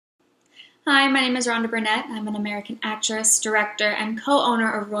Hi, my name is Rhonda Burnette. I'm an American actress, director, and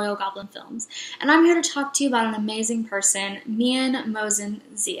co-owner of Royal Goblin Films. And I'm here to talk to you about an amazing person, Mian Mohsin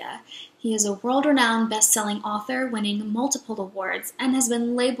Zia. He is a world-renowned best-selling author, winning multiple awards, and has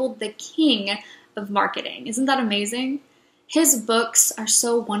been labeled the king of marketing. Isn't that amazing? His books are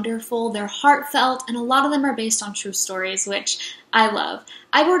so wonderful, they're heartfelt, and a lot of them are based on true stories, which I love.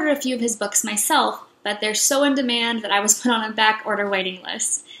 I've ordered a few of his books myself, but they're so in demand that I was put on a back order waiting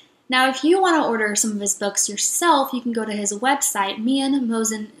list. Now, if you want to order some of his books yourself, you can go to his website, Mian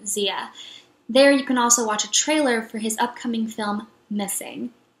Mohsin Zia. There you can also watch a trailer for his upcoming film,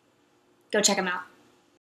 Missing. Go check him out.